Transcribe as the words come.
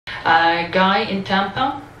Guy in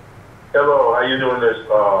Tampa. Hello, how you doing this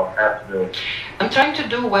afternoon? I'm trying to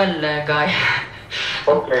do well, Guy.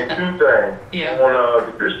 Okay, two things. Yeah. On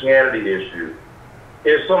the Christianity issue.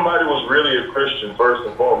 If somebody was really a Christian, first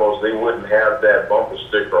and foremost, they wouldn't have that bumper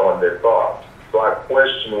sticker on their car. So I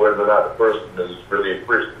question whether or not the person is really a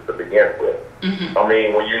Christian to begin with. Mm-hmm. I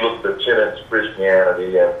mean, when you look at the tenets of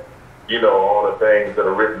Christianity and, all the things that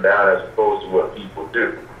are written down as opposed to what people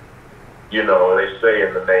do. They say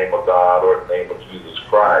in the name of God or the name of Jesus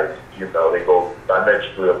Christ, they go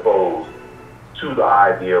diametrically opposed to the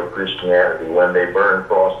idea of Christianity when they burn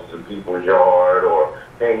crosses in people's yard or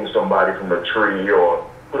hang somebody from a tree or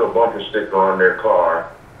put a bumper sticker on their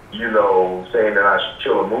car, saying that I should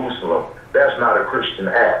kill a Muslim. That's not a Christian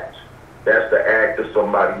act. That's the act of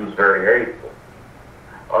somebody who's very hateful.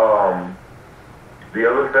 The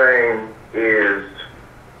other thing is,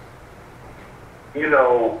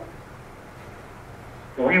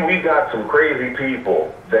 we got some crazy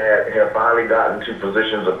people that have finally gotten to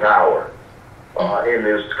positions of power in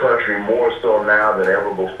this country, more so now than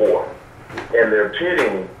ever before. And they're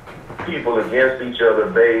pitting people against each other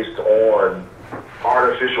based on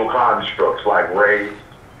artificial constructs like race.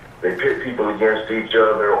 They pit people against each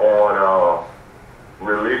other on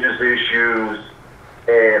religious issues,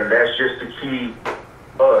 and that's just to keep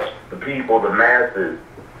us, the people, the masses,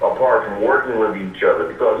 apart from working with each other,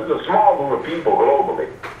 because it's a small group of people globally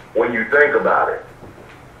when you think about it.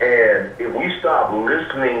 And if we stop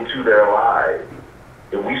listening to their lies,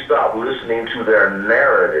 if we stop listening to their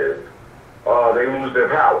narrative, they lose their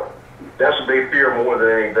power. That's what they fear more than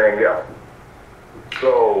anything else.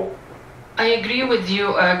 So I agree with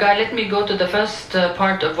you, Guy. Let me go to the first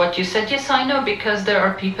part of what you said. Yes, I know, because there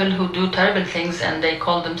are people who do terrible things and they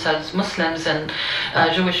call themselves Muslims and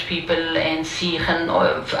Jewish people and Sikh, and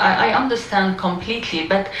I understand completely,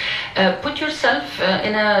 but put yourself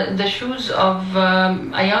in the shoes of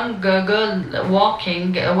a young girl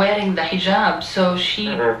walking, wearing the hijab. So she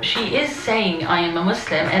is saying, I am a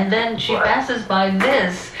Muslim, and then she passes by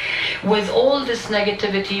this with all this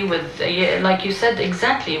negativity, with, like you said,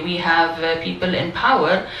 exactly, we have people in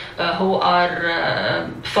power who are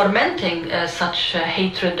fomenting such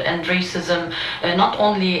hatred and racism, not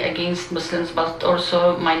only against Muslims, but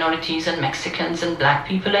also minorities and Mexicans and black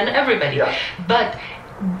people and everybody. Yeah. But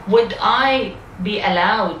would I be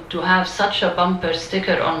allowed to have such a bumper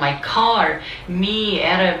sticker on my car, me,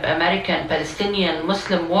 Arab, American, Palestinian,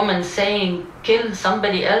 Muslim woman, saying kill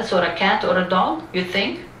somebody else or a cat or a dog, you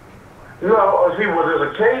think? No, see, well,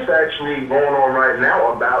 there's a case actually going on right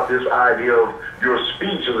now about this idea of your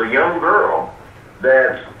speech as a young girl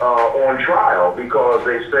that's on trial because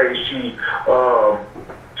they say she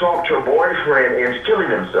talked her boyfriend into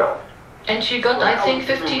killing himself. And she got, I think,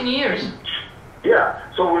 15 years. Yeah,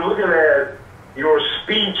 so we're looking at your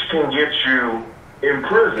speech can get you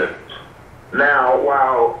imprisoned. Now,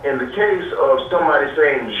 while in the case of somebody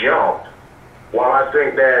saying jump, while I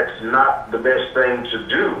think that's not the best thing to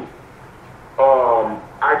do,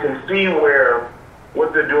 I can see where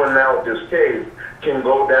what they're doing now with this case can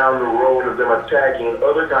go down the road of them attacking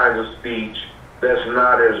other kinds of speech that's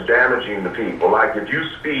not as damaging to people. Like if you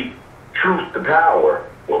speak truth to power,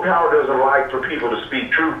 well, power doesn't like for people to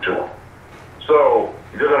speak truth to them. So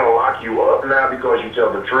they're going to lock you up now because you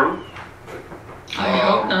tell the truth. I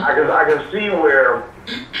hope not. I can see where,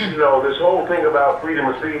 this whole thing about freedom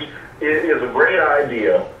of speech is a great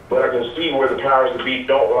idea, but I can see where the powers that be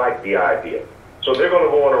don't like the idea. So they're going to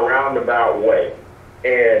go in a roundabout way.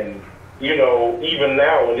 And, even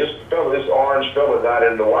now, when this orange fella got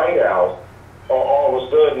in the White House, all of a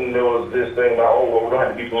sudden there was this thing about, we don't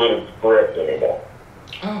have to be politically correct anymore.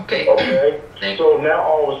 Okay. Okay? So now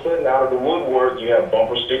all of a sudden, out of the woodwork, you have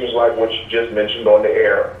bumper stickers like what you just mentioned on the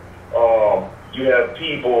air. You have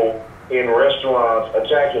people in restaurants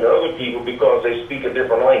attacking other people because they speak a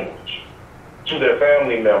different language to their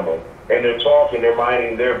family member, and they're talking, they're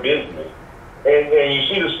minding their business. And you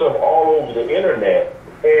see this stuff all over the internet,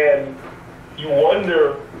 and you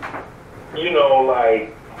wonder,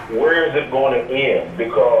 where is it going to end?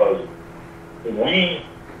 Because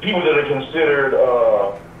people that are considered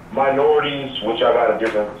minorities, which I got a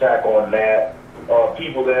different attack on that,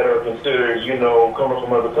 people that are considered, coming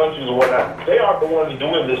from other countries or whatnot, they aren't the ones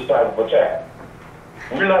doing this type of attack.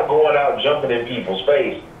 We're not going out jumping in people's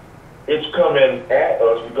face. It's coming at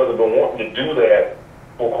us because they've been wanting to do that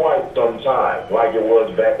for quite some time, like it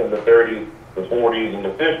was back in the 30s, the 40s, and the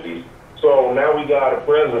 50s. So now we got a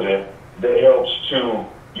president that helps to,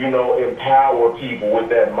 empower people with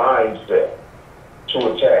that mindset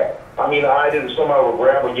to attack. I mean, somebody would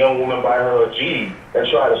grab a young woman by her jean and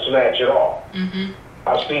try to snatch it off. Mm-hmm.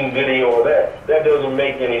 I've seen video of that. That doesn't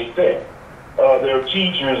make any sense. There are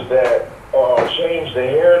teachers that change the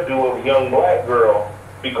hairdo of a young black girl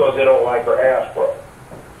because they don't like her afro.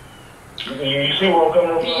 You see where I'm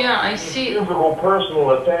coming from? Yeah, I see. Physical,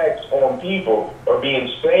 personal attacks on people are being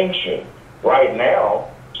sanctioned right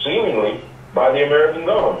now, seemingly, by the American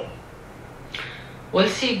government. We'll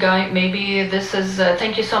see, Guy. Maybe this is,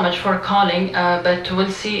 thank you so much for calling, but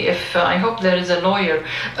we'll see if, I hope there is a lawyer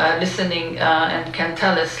listening and can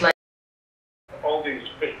tell us, like, all these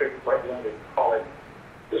bishops, like they call it,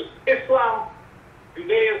 Islam,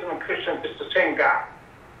 Judaism, and Christian, it's the same God.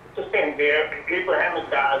 It's the same there. Abraham is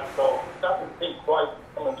God, so it doesn't think quite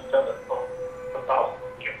coming together for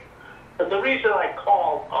 1,000 years. But the reason I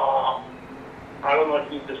called, I don't know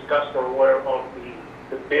if you discussed or aware of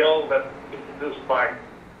the bill that introduced by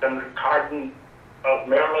Senator Cardin of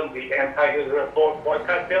Maryland, the anti-Israel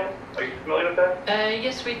boycott bill. Are you familiar with that?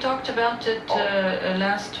 Yes, we talked about it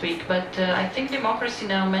last week, but I think Democracy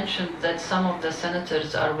Now! Mentioned that some of the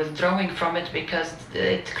senators are withdrawing from it because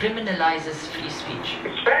it criminalizes free speech.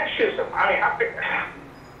 It's fascism. I mean,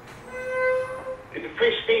 it's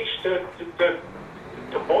free speech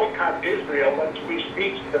to boycott Israel, that's free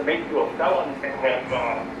speech to make you a felon and have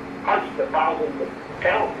hundreds of thousands of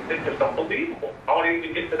penalties. It's just unbelievable. How do you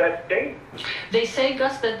even get to that stage? They say,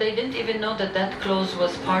 Gus, that they didn't even know that that clause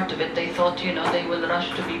was part of it. They thought, they will rush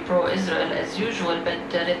to be pro-Israel as usual,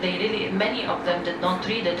 but many of them did not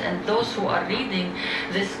read it. And those who are reading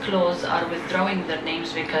this clause are withdrawing their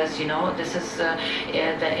names because, this is the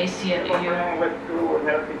ACLU.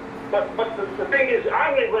 But the thing is,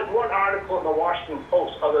 I only read one article in the Washington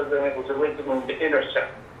Post other than it was originally in The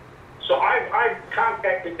Intercept. So I've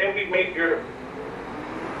contacted every major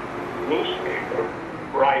newspaper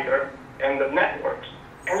writer and the networks,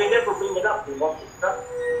 and they never bring it up. They want to stop.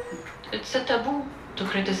 It's a taboo to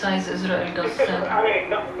criticize Israel. Gus. I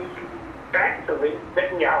mean, actually,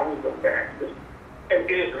 Netanyahu is a fascist, and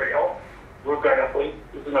Israel, regrettably,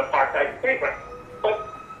 is an apartheid state. But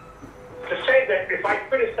to say that if I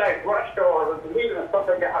criticize Russia or believe in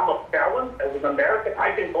something that I'm a felon as an American,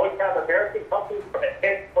 I can boycott American companies, but I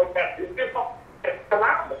can't boycott Israel. It's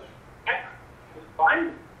phenomenal. It's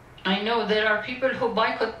fine. I know there are people who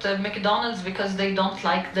boycott McDonald's because they don't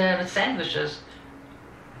like their sandwiches.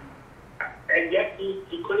 And yet you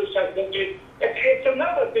criticize them. It's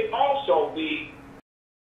another thing also, the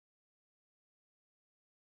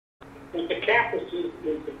campuses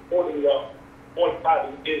in supporting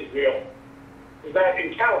boycotting Israel. Is that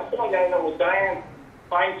in California, I know with Dianne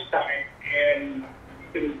Feinstein and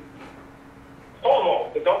in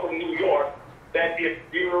Cuomo, the governor of New York, that if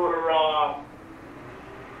you're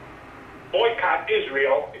boycott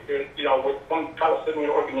Israel, if you're, with one Palestinian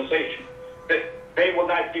organization, that they will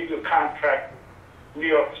not give you a contract. New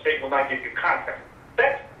York State will not give you a contract.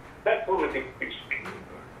 That's really big speech.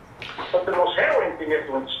 But the most harrowing thing is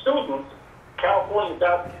when students, California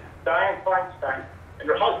got Dianne Feinstein and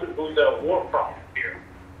her husband, who's a war prophet here,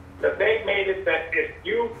 that they made it that if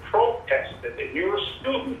you protested and you're a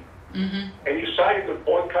student and you sided with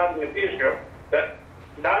boycotting of Israel, that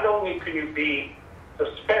not only can you be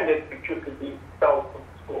suspended, but you could be expelled from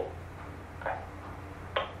school.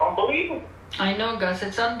 Unbelievable. I know, Gus,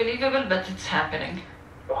 it's unbelievable, but it's happening.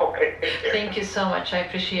 Okay. Thank you so much. I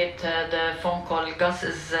appreciate the phone call. Gus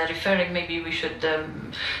is referring, maybe we should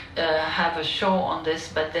have a show on this,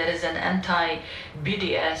 but there is an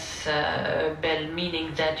anti-BDS bill,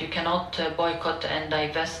 meaning that you cannot boycott and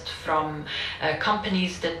divest from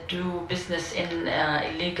companies that do business in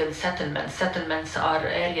illegal settlements. Settlements are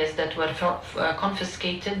areas that were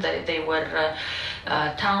confiscated. They were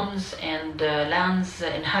towns and lands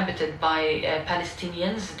inhabited by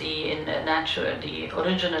Palestinians, the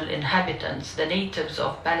original inhabitants, the natives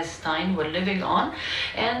of Palestine were living on,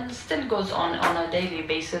 and still goes on a daily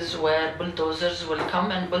basis where bulldozers will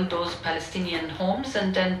come and bulldoze Palestinian homes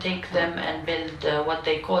and then take them and build what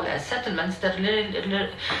they call as settlements that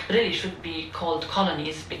really should be called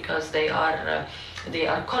colonies because they are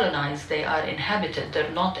colonized, they are inhabited,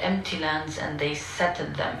 they're not empty lands, and they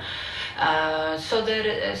settle them.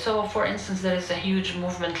 So for instance, there is a huge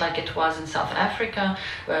movement like it was in South Africa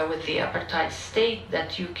with the apartheid state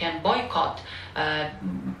that you can boycott, a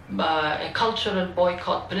cultural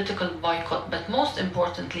boycott, political boycott, but most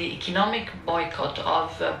importantly, economic boycott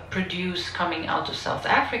of produce coming out of South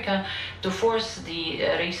Africa to force the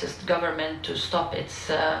racist government to stop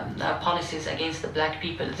its policies against the black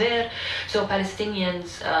people there. So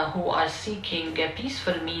Palestinians who are seeking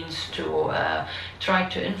peaceful means to try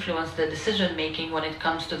to influence the decision making when it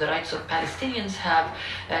comes to the rights of Palestinians have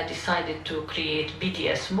decided to create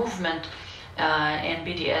BDS movement. and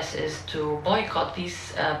BDS is to boycott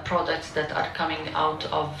these products that are coming out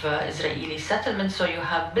of Israeli settlements. So you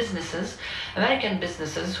have businesses, American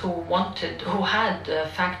businesses who had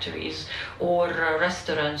factories or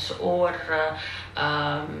restaurants or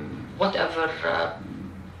whatever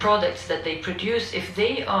products that they produce. If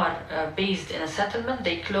they are based in a settlement,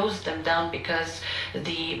 they close them down, because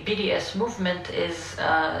the BDS movement is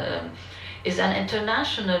an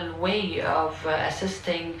international way of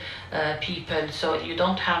assisting people. So you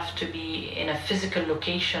don't have to be in a physical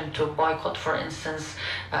location to boycott, for instance,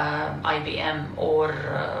 IBM or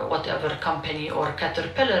whatever company, or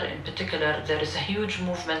Caterpillar in particular. There is a huge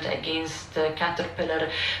movement against Caterpillar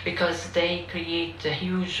because they create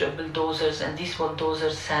huge bulldozers, and these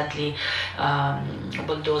bulldozers sadly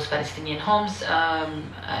bulldoze Palestinian homes.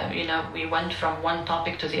 We went from one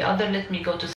topic to the other. Let me go to